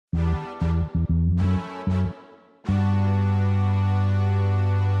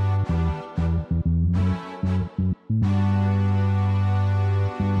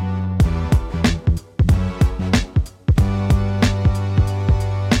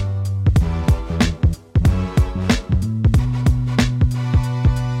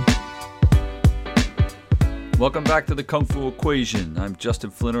Welcome back to the Kung Fu Equation. I'm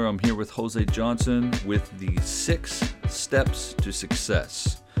Justin Flinner. I'm here with Jose Johnson with the 6 steps to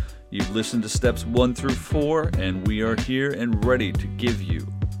success. You've listened to steps 1 through 4, and we are here and ready to give you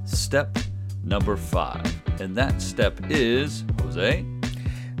step number 5. And that step is, Jose?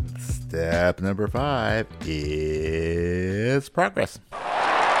 Step number 5 is progress.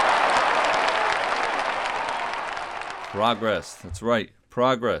 Progress, that's right.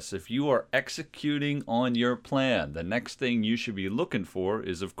 Progress. If you are executing on your plan, the next thing you should be looking for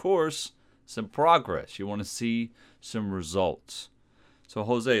is, of course, some progress. You want to see some results. So,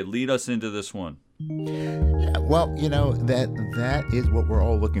 Jose, lead us into this one. Yeah, well, that is what we're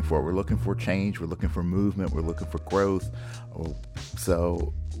all looking for. We're looking for change. We're looking for movement. We're looking for growth.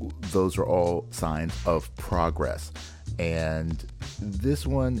 So those are all signs of progress. And this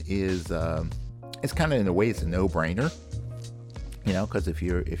one is, it's kind of, in a way, it's a no-brainer. Because if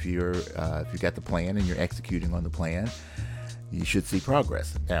you got the plan and you're executing on the plan, you should see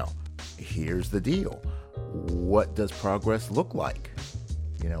progress. Now, here's the deal: what does progress look like?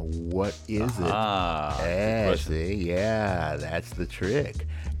 What is it? That's the trick.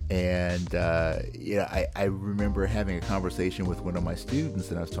 And I remember having a conversation with one of my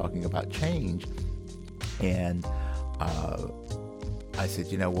students, and I was talking about change, and I said,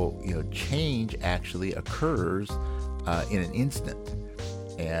 change actually occurs in an instant.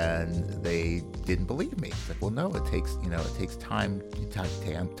 And they didn't believe me. It's like, well, no, it takes time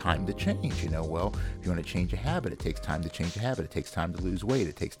to change. Well, if you want to change a habit, it takes time to change a habit. It takes time to lose weight.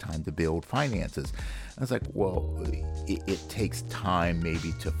 It takes time to build finances. I was like, well, it takes time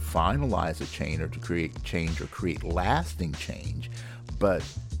maybe to finalize a change or to create change or create lasting change. But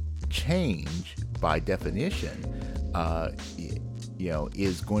change, by definition,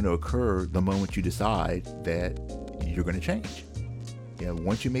 is going to occur the moment you decide that you're going to change.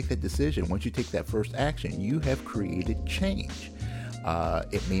 Once you make that decision, once you take that first action, you have created change.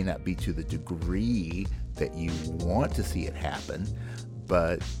 It may not be to the degree that you want to see it happen,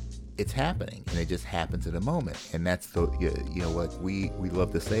 but it's happening, and it just happens in a moment. And that's like we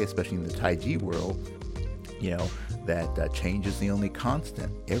love to say, especially in the Tai Chi world, that change is the only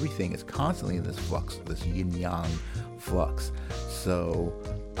constant. Everything is constantly in this flux, this yin-yang flux. So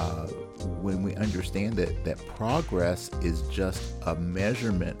when we understand that progress is just a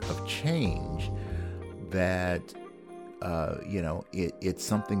measurement of change, that it's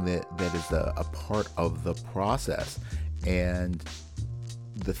something that is a part of the process. And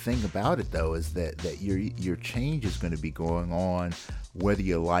the thing about it, though, is that your change is going to be going on whether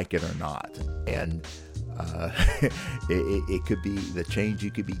you like it or not. And it could be the change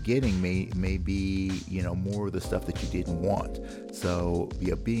you could be getting may be more of the stuff that you didn't want. So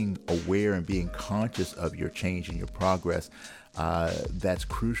being aware and being conscious of your change and your progress, that's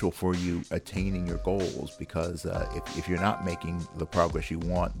crucial for you attaining your goals, because if you're not making the progress you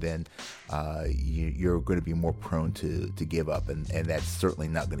want, then you're going to be more prone to give up, and that's certainly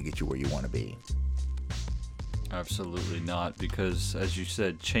not going to get you where you want to be. Absolutely not, because as you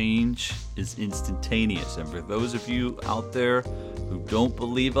said, change is instantaneous. And for those of you out there who don't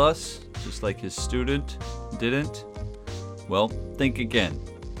believe us, just like his student didn't, well, think again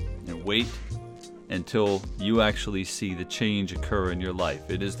and wait until you actually see the change occur in your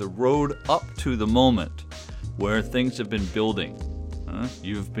life. It is the road up to the moment where things have been building.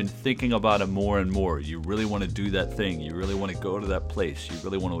 You've been thinking about it more and more. You really want to do that thing. You really want to go to that place. You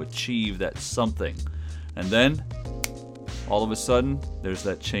really want to achieve that something. And then, all of a sudden, there's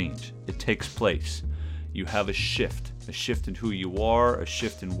that change. It takes place. You have a shift in who you are, a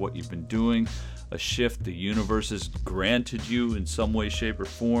shift in what you've been doing, a shift the universe has granted you in some way, shape, or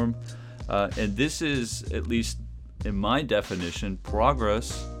form. And this is, at least in my definition,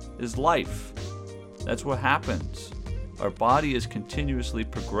 progress is life. That's what happens. Our body is continuously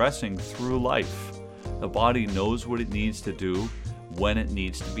progressing through life. The body knows what it needs to do when it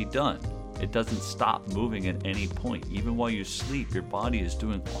needs to be done. It doesn't stop moving at any point. Even while you sleep, your body is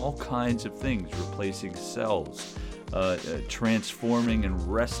doing all kinds of things, replacing cells, transforming and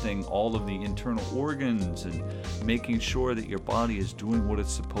resting all of the internal organs, and making sure that your body is doing what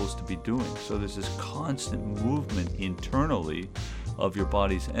it's supposed to be doing. So there's this constant movement internally of your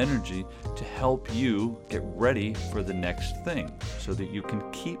body's energy to help you get ready for the next thing, so that you can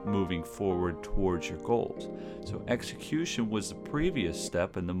keep moving forward towards your goals. So execution was the previous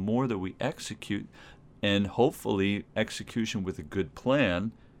step, and the more that we execute, and hopefully execution with a good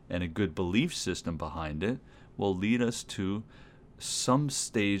plan and a good belief system behind it, will lead us to some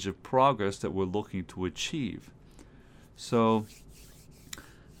stage of progress that we're looking to achieve. So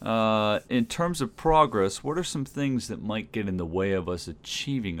In terms of progress, what are some things that might get in the way of us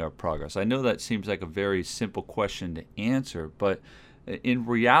achieving our progress? I know that seems like a very simple question to answer, but in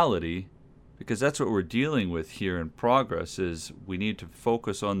reality, because that's what we're dealing with here in progress, is we need to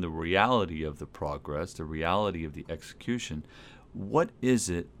focus on the reality of the progress, the reality of the execution. What is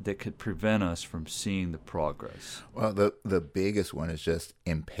it that could prevent us from seeing the progress? Well, the biggest one is just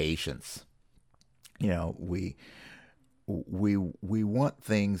impatience. We want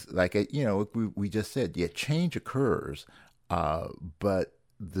things like, we just said, yeah, change occurs, but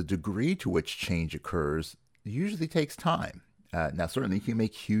the degree to which change occurs usually takes time. Now, certainly you can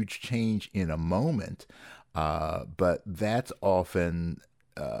make huge change in a moment, but that's often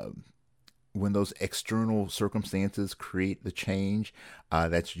when those external circumstances create the change.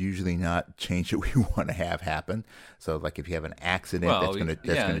 That's usually not change that we want to have happen. So, like if you have an accident, Well, that's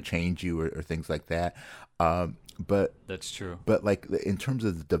yeah. gonna change you, or things like that. But That's true. But like in terms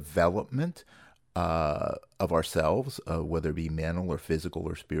of the development of ourselves, whether it be mental or physical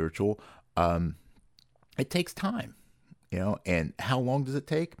or spiritual, it takes time. And how long does it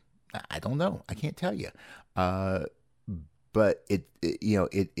take? I don't know. I can't tell you. But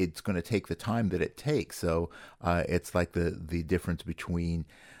it's going to take the time that it takes. So it's like the difference between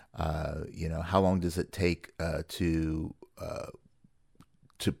how long does it take to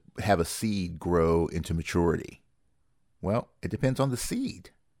have a seed grow into maturity? Well, it depends on the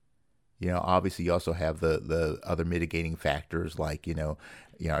seed. Obviously you also have the other mitigating factors, like,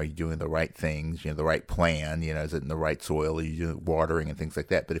 are you doing the right things, the right plan, is it in the right soil, are you doing watering and things like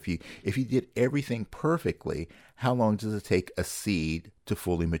that. But if you did everything perfectly, how long does it take a seed to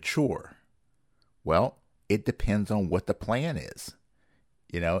fully mature? Well, it depends on what the plan is.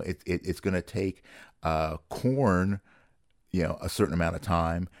 It's going to take corn, a certain amount of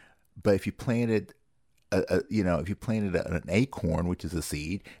time, but if you planted if you planted an acorn, which is a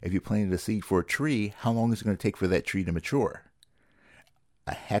seed, if you planted a seed for a tree, how long is it going to take for that tree to mature?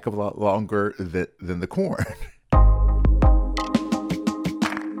 A heck of a lot longer than the corn.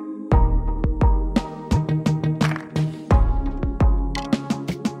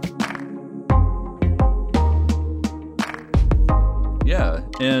 Yeah,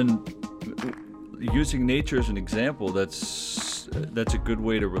 and using nature as an example, that's a good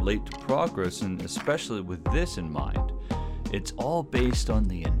way to relate to progress, and especially with this in mind. It's all based on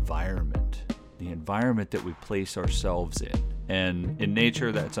the environment that we place ourselves in. And in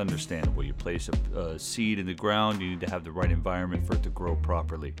nature, that's understandable. You place a seed in the ground, you need to have the right environment for it to grow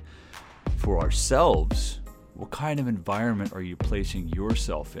properly. For ourselves, what kind of environment are you placing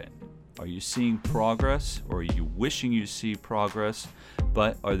yourself in? Are you seeing progress, or are you wishing you see progress,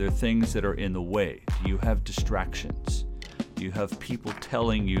 but are there things that are in the way? Do you have distractions? Do you have people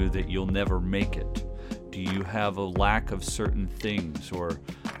telling you that you'll never make it? Do you have a lack of certain things, or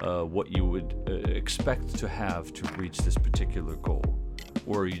what you would expect to have to reach this particular goal?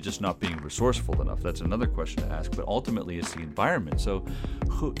 Or are you just not being resourceful enough? That's another question to ask, but ultimately it's the environment. So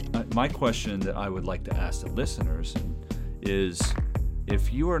my question that I would like to ask the listeners is,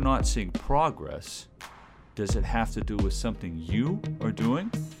 if you are not seeing progress, does it have to do with something you are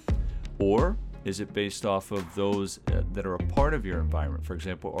doing? Or is it based off of those that are a part of your environment? For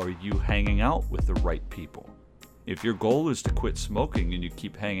example, are you hanging out with the right people? If your goal is to quit smoking and you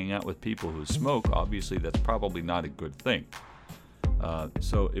keep hanging out with people who smoke, obviously that's probably not a good thing.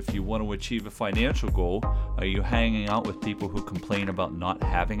 So if you want to achieve a financial goal, are you hanging out with people who complain about not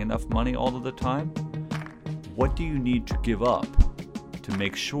having enough money all of the time? What do you need to give up to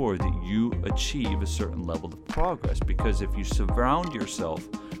make sure that you achieve a certain level of progress? Because if you surround yourself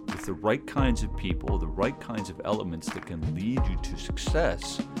with the right kinds of people, the right kinds of elements that can lead you to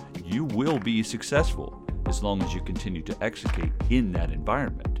success, you will be successful as long as you continue to execute in that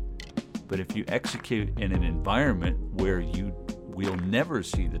environment. But if you execute in an environment where you will never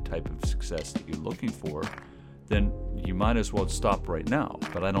see the type of success that you're looking for, then you might as well stop right now.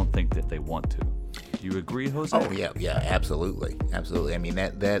 But I don't think that they want to. Do you agree, Jose? Oh, yeah, absolutely. I mean,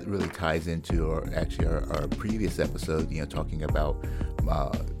 that really ties into our previous episode, talking about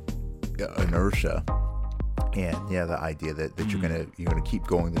inertia, and the idea that you're gonna keep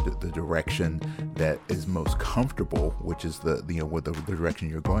going the direction that is most comfortable, which is the direction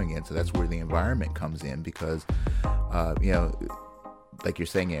you're going in. So that's where the environment comes in, because like you're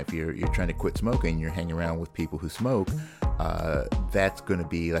saying, if you're trying to quit smoking, you're hanging around with people who smoke, that's going to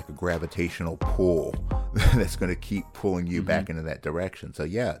be like a gravitational pull that's going to keep pulling you back into that direction. So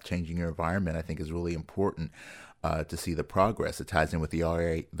changing your environment, I think, is really important to see the progress. It ties in with the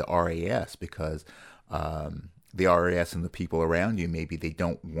RAS, because the RAS and the people around you, maybe they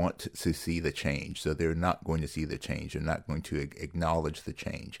don't want to see the change, so they're not going to see the change. They're not going to acknowledge the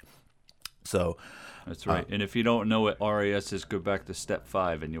change. So that's right. And if you don't know what RAS is, go back to step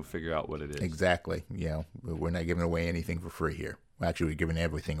 5 and you'll figure out what it is. Exactly. We're not giving away anything for free here. Well, actually, we're giving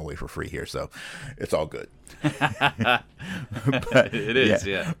everything away for free here, so it's all good. But, it is,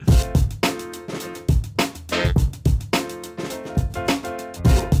 yeah.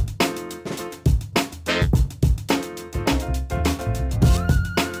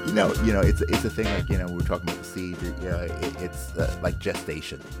 It's a thing like, we're talking about the seed. It's like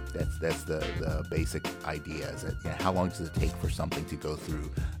gestation. That's the basic idea. Is that how long does it take for something to go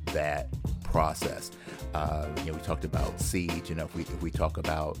through that process? We talked about seeds. If we talk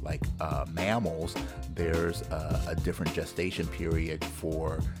about like mammals, there's a different gestation period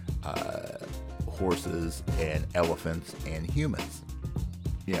for horses and elephants and humans.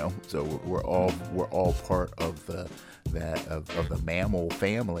 So we're all part of the mammal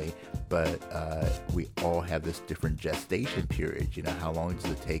family, but we all have this different gestation period. How long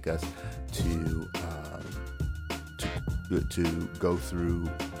does it take us to go through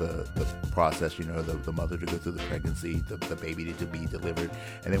the process? The mother to go through the pregnancy, the baby to be delivered,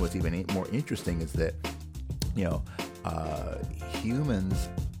 and then what's even more interesting is that humans,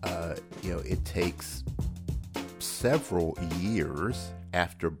 it takes several years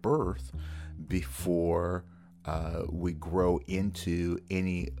after birth before we grow into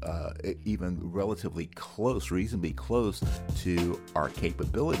any even relatively reasonably close to our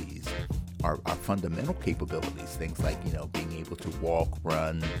capabilities, our fundamental capabilities, things like being able to walk,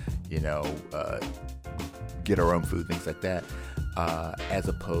 run, get our own food, things like that, as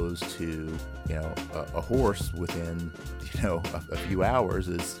opposed to a horse within a few hours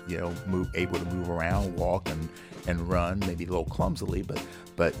is able to move around, walk, and run, maybe a little clumsily, but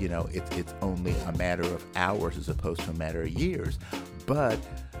it's only a matter of hours as opposed to a matter of years. But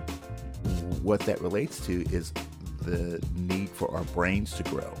what that relates to is the need for our brains to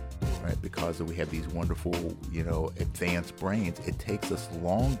grow, right? Because we have these wonderful, advanced brains. It takes us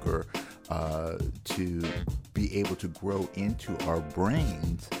longer to be able to grow into our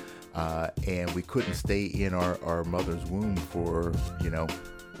brains, and we couldn't stay in our mother's womb for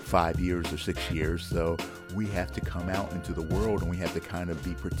 5 years or 6 years, so we have to come out into the world and we have to kind of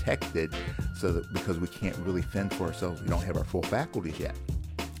be protected, so that because we can't really fend for ourselves, we don't have our full faculties yet.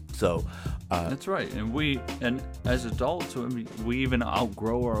 So that's right, and as adults, we even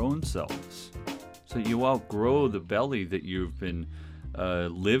outgrow our own selves. So you outgrow the belly that you've been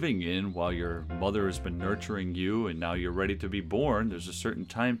living in while your mother has been nurturing you, and now you're ready to be born. There's a certain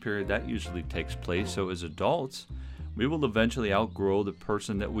time period that usually takes place. So as adults, we will eventually outgrow the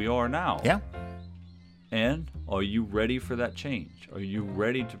person that we are now. Yeah. And are you ready for that change? Are you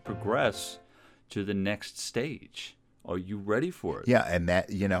ready to progress to the next stage? Are you ready for it? Yeah, and that,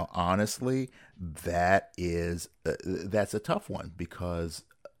 honestly, that's a tough one, because,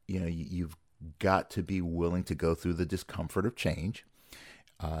 you've got to be willing to go through the discomfort of change.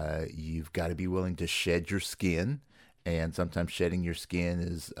 You've got to be willing to shed your skin. And sometimes shedding your skin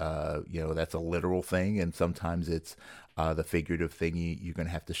is, that's a literal thing. And sometimes it's the figurative thing. You're going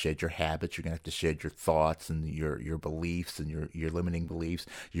to have to shed your habits. You're going to have to shed your thoughts and your beliefs and your limiting beliefs.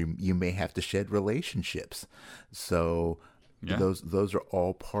 You may have to shed relationships. So those are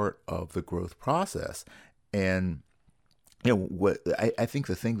all part of the growth process. And what I think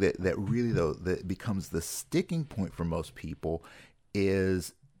the thing that really, though, that becomes the sticking point for most people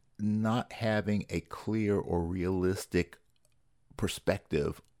is not having a clear or realistic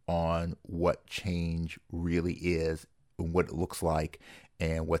perspective on what change really is, and what it looks like,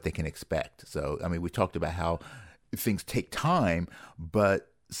 and what they can expect. So, we talked about how things take time, but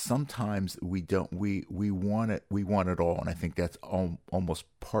sometimes we don't. We want it. We want it all, and I think that's almost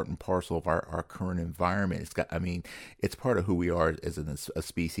part and parcel of our current environment. It's part of who we are as a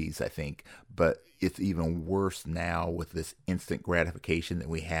species, I think, but it's even worse now with this instant gratification that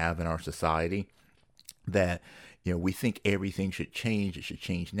we have in our society, that we think everything should change. It should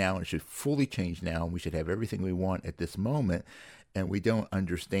change now, and it should fully change now, and we should have everything we want at this moment. And we don't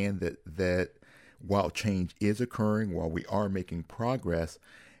understand that while change is occurring, while we are making progress,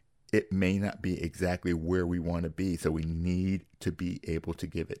 it may not be exactly where we want to be. So we need to be able to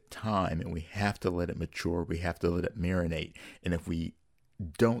give it time, and we have to let it mature. We have to let it marinate. And if we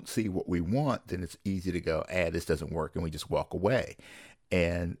don't see what we want, then it's easy to go, this doesn't work, and we just walk away.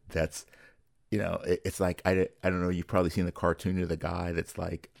 And that's, it's like, I don't know, you've probably seen the cartoon of the guy that's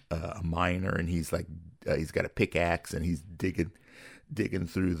like a miner, and he's like, he's got a pickaxe, and he's digging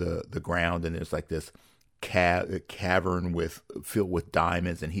through the ground, and there's like this cavern filled with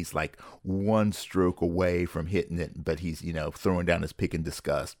diamonds, and he's like one stroke away from hitting it, but he's throwing down his pick in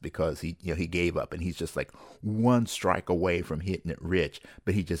disgust because he gave up, and he's just like one strike away from hitting it rich,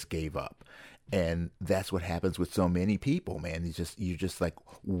 but he just gave up. And that's what happens with so many people, man. You're just like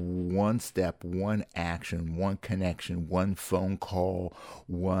one step, one action, one connection, one phone call,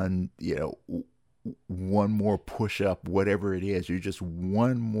 one more push-up, whatever it is. You're just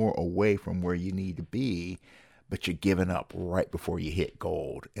one more away from where you need to be, but you're giving up right before you hit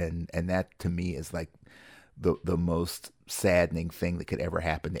gold. And that, to me, is like the most saddening thing that could ever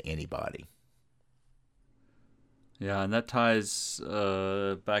happen to anybody. Yeah, and that ties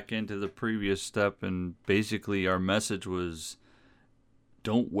back into the previous step, and basically our message was,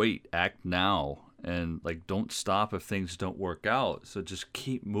 don't wait, act now, and like don't stop if things don't work out. So just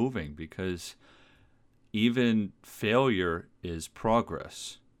keep moving, because even failure is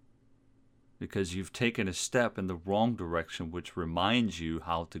progress, because you've taken a step in the wrong direction, which reminds you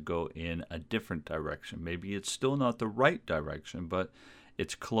how to go in a different direction. Maybe it's still not the right direction, but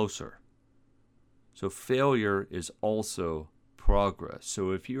it's closer. So failure is also progress.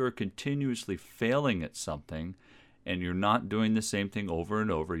 So if you are continuously failing at something and you're not doing the same thing over and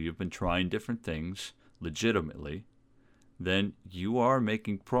over, you've been trying different things legitimately, then you are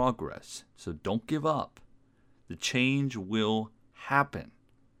making progress. So don't give up. The change will happen.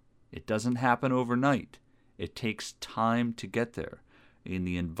 It doesn't happen overnight. It takes time to get there. And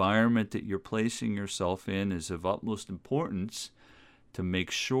the environment that you're placing yourself in is of utmost importance to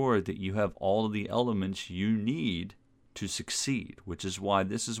make sure that you have all of the elements you need to succeed, which is why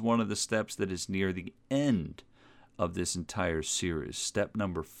this is one of the steps that is near the end of this entire series. Step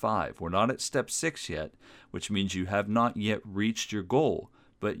number 5. We're not at step 6 yet, which means you have not yet reached your goal,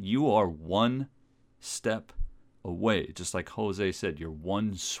 but you are one step away. Just like Jose said, you're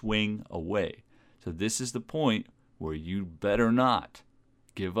one swing away. So this is the point where you better not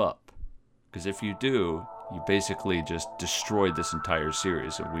give up, because if you do, you basically just destroyed this entire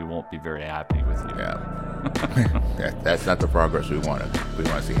series, and we won't be very happy with you. Yeah, that's not the progress we want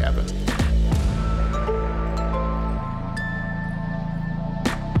to see happen.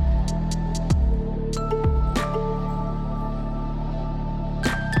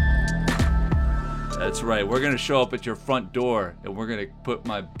 That's right. We're going to show up at your front door, and we're going to put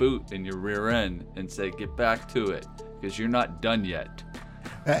my boot in your rear end and say, get back to it, because you're not done yet.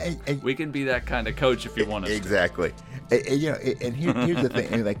 We can be that kind of coach if you want us exactly. And here's the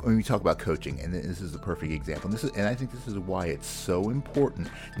thing. And like when we talk about coaching, and this is the perfect example. And I think this is why it's so important.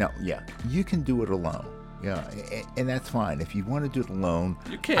 Now, yeah, you can do it alone. Yeah, and that's fine. If you want to do it alone,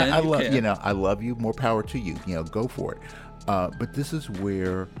 you can. I love you. More power to you. Go for it. But this is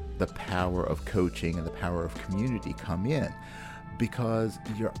where the power of coaching and the power of community come in, because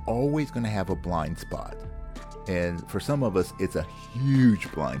you're always going to have a blind spot. And for some of us, it's a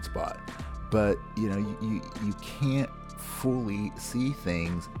huge blind spot. But, you can't fully see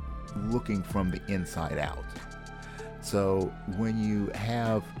things looking from the inside out. So when you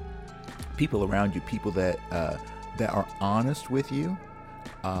have people around you, people that are honest with you,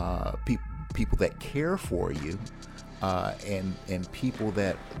 people that care for you, and people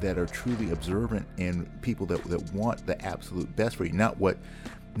that are truly observant, and people that want the absolute best for you, not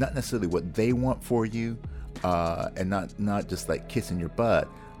necessarily what they want for you, and not just like kissing your butt,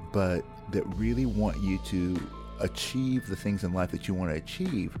 but that really want you to achieve the things in life that you want to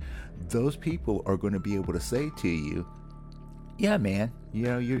achieve. Those people are going to be able to say to you, yeah, man,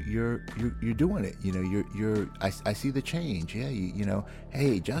 you're doing it. I see the change. Yeah,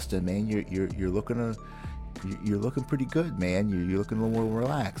 hey, Justin, man, you're looking pretty good, man. You're looking a little more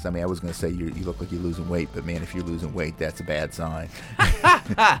relaxed. I mean, I was going to say you look like you're losing weight, but man, if you're losing weight, that's a bad sign.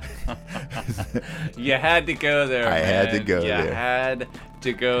 You had to go there, I man. had to go there. You had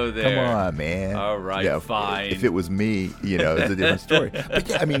to go there. Come on, man. All right, fine. If it was me, it's a different story. But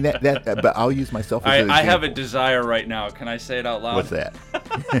yeah, I mean, but I'll use myself as an example. I have a desire right now. Can I say it out loud? What's that?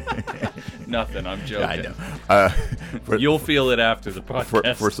 Nothing. I'm joking. I know. You'll feel it after the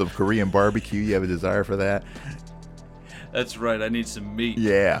podcast. For some Korean barbecue, you have a desire for that? That's right. I need some meat.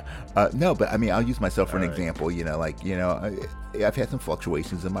 Yeah. No, but I mean, I'll use myself for an example. I've had some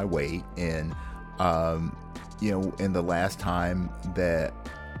fluctuations in my weight, and in the last time that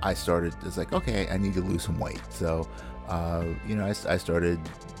I started, it's like, okay, I need to lose some weight. So, I started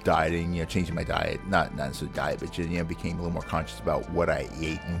dieting, changing my diet, not necessarily diet, but became a little more conscious about what I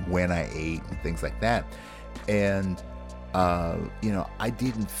ate and when I ate and things like that. And I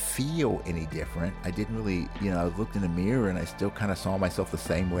didn't feel any different. I didn't really, I looked in the mirror and I still kind of saw myself the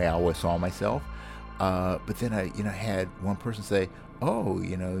same way I always saw myself. But then I had one person say, oh,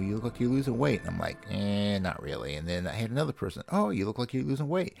 you look like you're losing weight. And I'm like, not really. And then I had another person, oh, you look like you're losing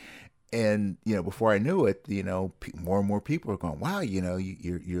weight. And, before I knew it, more and more people are going, wow,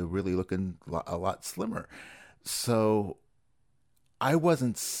 you're really looking a lot slimmer. So I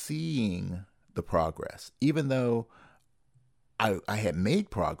wasn't seeing the progress, even though I had made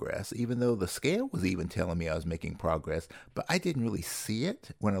progress, even though the scale was even telling me I was making progress, but I didn't really see it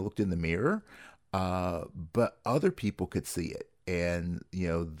when I looked in the mirror. But other people could see it. And,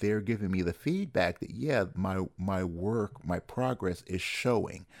 they're giving me the feedback that, yeah, my work, my progress is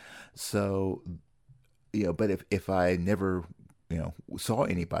showing. So, but if I never, saw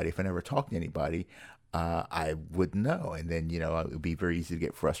anybody, if I never talked to anybody, I wouldn't know. And then, it would be very easy to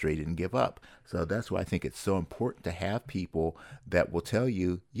get frustrated and give up. So that's why I think it's so important to have people that will tell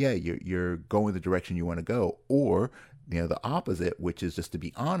you, yeah, you're going the direction you want to go. Or, the opposite, which is just to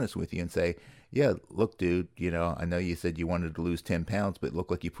be honest with you and say, yeah, look, dude, I know you said you wanted to lose 10 pounds, but it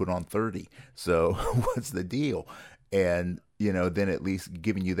looked like you put on 30. So what's the deal? And, then at least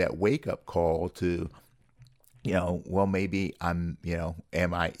giving you that wake up call to, well, maybe I'm,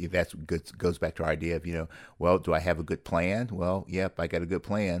 am I, that's good, goes back to our idea of, well, do I have a good plan? Well, yep, I got a good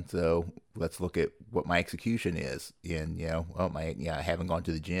plan. So let's look at what my execution is. And, well, I haven't gone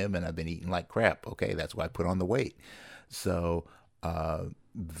to the gym and I've been eating like crap. Okay. That's why I put on the weight. So,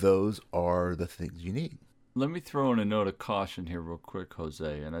 those are the things you need. Let me throw in a note of caution here real quick,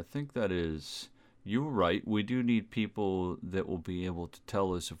 Jose, and I think that is, you're right, we do need people that will be able to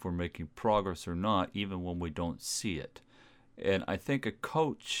tell us if we're making progress or not, even when we don't see it. And I think a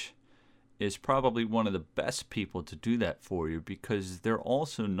coach is probably one of the best people to do that for you, because they're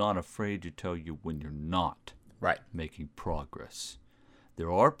also not afraid to tell you when you're not making progress.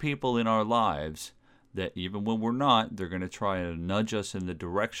 There are people in our lives that even when we're not, they're going to try and nudge us in the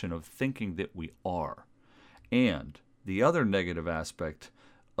direction of thinking that we are. And the other negative aspect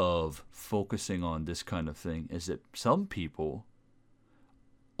of focusing on this kind of thing is that some people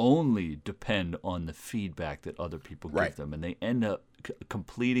only depend on the feedback that other people give them, and they end up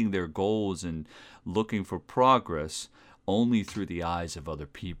completing their goals and looking for progress only through the eyes of other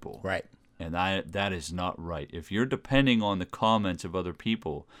people. Right. And that is not right. If you're depending on the comments of other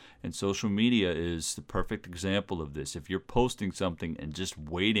people, and social media is the perfect example of this. If you're posting something and just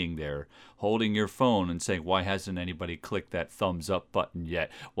waiting there, holding your phone and saying, why hasn't anybody clicked that thumbs up button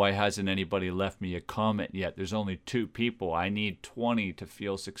yet? Why hasn't anybody left me a comment yet? There's only 2 people. I need 20 to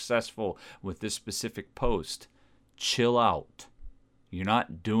feel successful with this specific post. Chill out. You're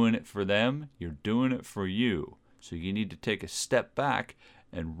not doing it for them. You're doing it for you. So you need to take a step back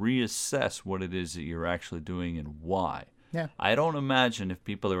and reassess what it is that you're actually doing and why. Yeah. I don't imagine if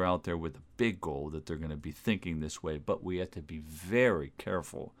people are out there with a big goal that they're going to be thinking this way, but we have to be very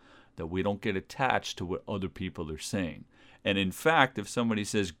careful that we don't get attached to what other people are saying. And in fact, if somebody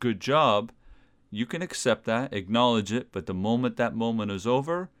says, good job, you can accept that, acknowledge it, but the moment that moment is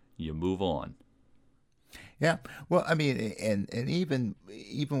over, you move on. Yeah. Well, I mean, and even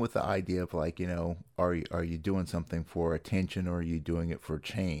with the idea of like, are you doing something for attention, or are you doing it for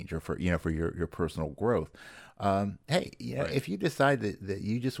change, or for your personal growth? Hey, if you decide that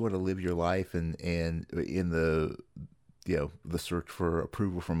you just want to live your life and in the the search for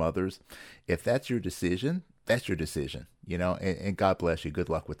approval from others, if that's your decision, that's your decision. And God bless you. Good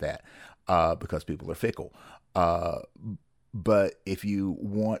luck with that, because people are fickle. But if you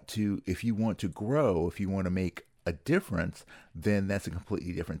want to grow, if you want to make a difference, then that's a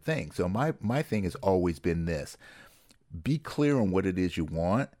completely different thing. So my thing has always been this: be clear on what it is you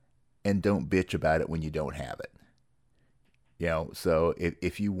want, and don't bitch about it when you don't have it. So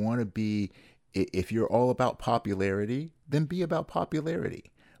if you want to be, if you're all about popularity, then be about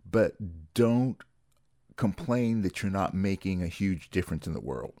popularity, but don't complain that you're not making a huge difference in the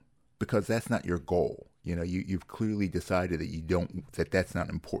world, because that's not your goal. You've clearly decided that that's not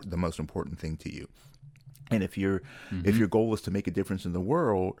important, the most important thing to you. And if your goal is to make a difference in the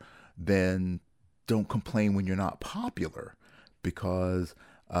world, then don't complain when you're not popular, because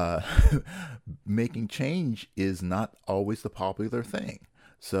making change is not always the popular thing.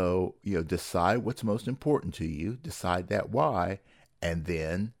 So, decide what's most important to you, decide that why, and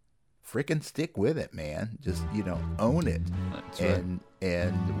then freaking stick with it, man. Just, own it. That's right.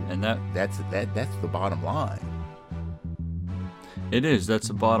 And that's the bottom line. It is. That's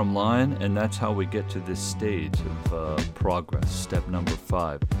the bottom line, and that's how we get to this stage of progress, step number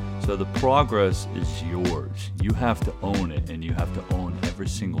 5. So the progress is yours. You have to own it, and you have to own every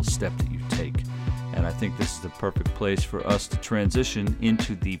single step that you take. And I think this is the perfect place for us to transition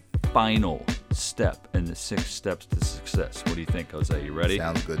into the final step in the 6 steps to success. What do you think, Jose? You ready?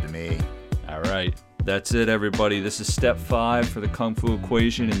 Sounds good to me. All right. That's it, everybody. This is step 5 for the Kung Fu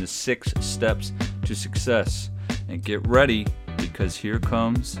equation in the 6 steps to success. And get ready, because here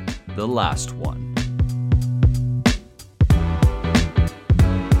comes the last one.